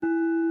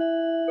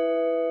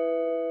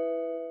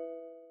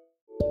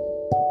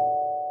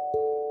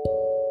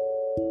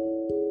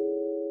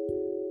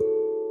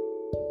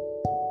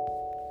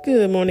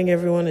Good morning,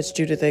 everyone. It's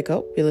Judith A.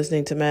 Cope. You're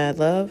listening to Mad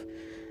Love.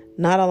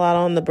 Not a lot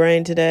on the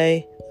brain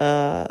today.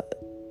 I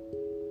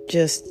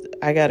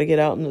got to get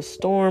out in the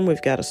storm.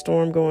 We've got a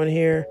storm going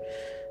here.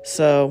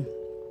 So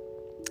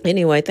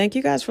anyway, thank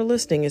you guys for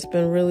listening. It's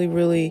been really,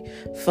 really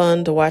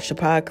fun to watch the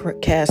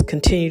podcast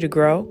continue to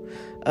grow.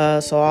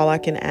 So all I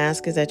can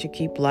ask is that you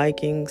keep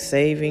liking,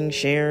 saving,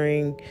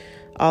 sharing,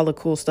 all the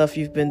cool stuff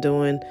you've been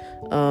doing.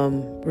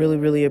 Really,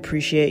 really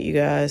appreciate you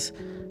guys.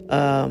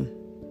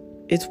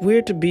 It's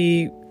weird to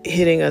be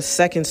hitting a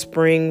second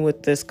spring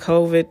with this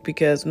COVID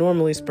because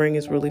normally spring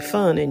is really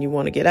fun and you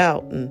want to get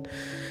out and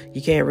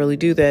you can't really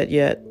do that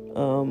yet.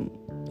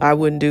 I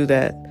wouldn't do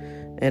that.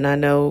 And I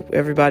know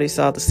everybody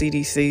saw the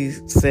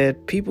CDC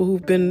said people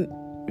who've been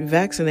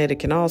vaccinated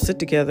can all sit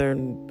together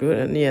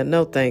and yeah,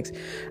 no thanks.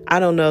 I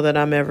don't know that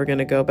I'm ever going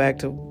to go back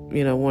to,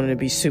 wanting to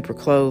be super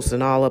close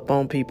and all up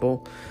on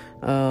people,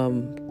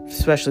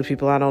 especially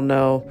people I don't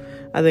know.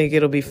 I think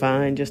it'll be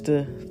fine just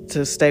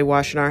to stay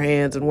washing our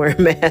hands and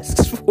wearing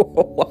masks for a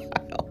while.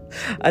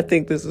 I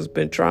think this has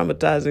been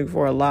traumatizing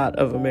for a lot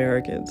of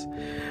Americans.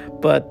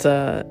 But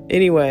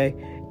anyway,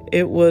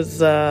 it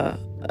was a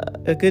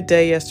good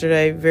day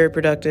yesterday, very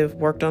productive,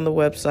 worked on the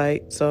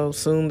website. So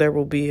soon there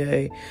will be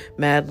a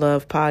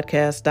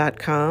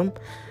madlovepodcast.com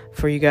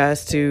for you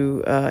guys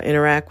to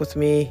interact with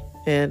me.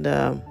 And,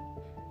 I've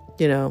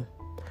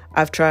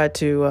tried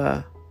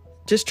to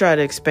try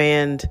to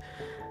expand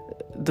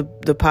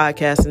the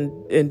podcast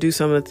and do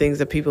some of the things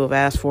that people have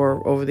asked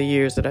for over the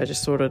years that I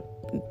just sort of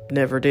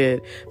never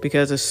did.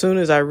 Because as soon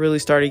as I really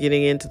started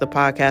getting into the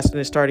podcast and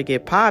it started to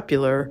get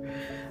popular,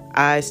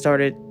 I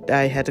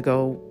had to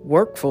go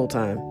work full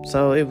time.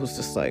 So it was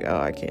just like,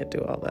 I can't do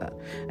all that.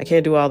 I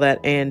can't do all that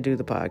and do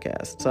the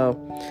podcast. So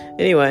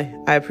anyway,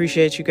 I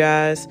appreciate you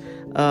guys.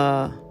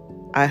 Apparently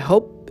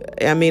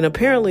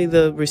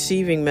the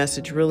receiving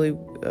message really,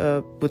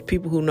 with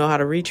people who know how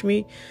to reach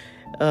me,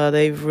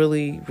 they've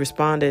really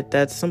responded.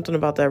 That's something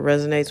about that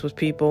resonates with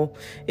people.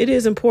 It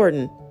is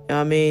important.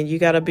 You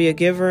got to be a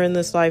giver in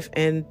this life,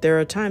 and there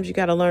are times you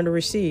got to learn to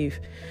receive.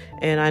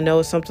 And I know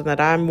it's something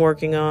that I'm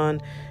working on.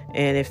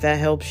 And if that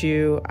helps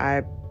you,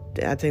 I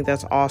think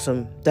that's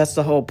awesome. That's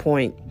the whole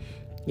point.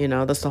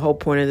 That's the whole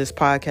point of this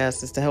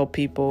podcast, is to help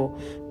people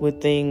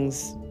with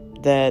things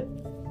that,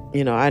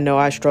 I know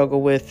I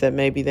struggle with that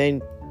maybe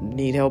they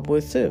need help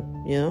with too,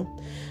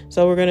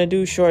 So we're going to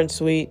do short and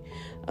sweet.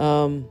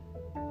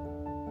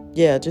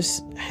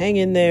 Just hang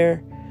in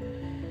there.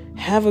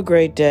 Have a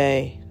great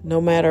day. No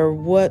matter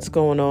what's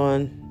going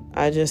on.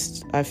 I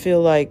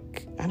feel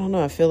like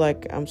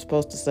I'm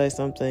supposed to say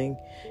something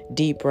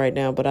deep right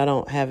now, but I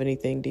don't have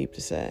anything deep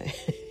to say.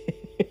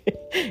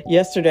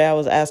 Yesterday, I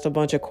was asked a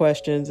bunch of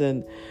questions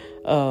and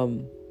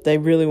they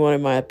really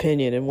wanted my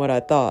opinion and what I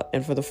thought.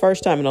 And for the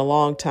first time in a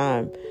long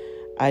time,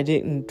 I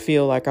didn't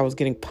feel like I was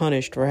getting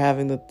punished for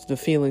having the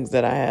feelings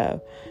that I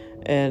have.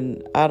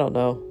 And I don't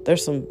know,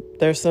 there's some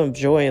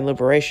joy and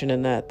liberation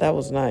in that. That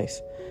was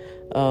nice.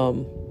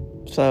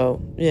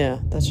 So yeah,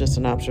 that's just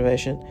an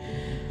observation.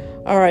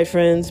 All right,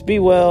 friends, be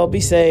well,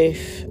 be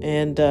safe,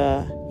 and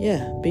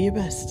be your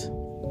best.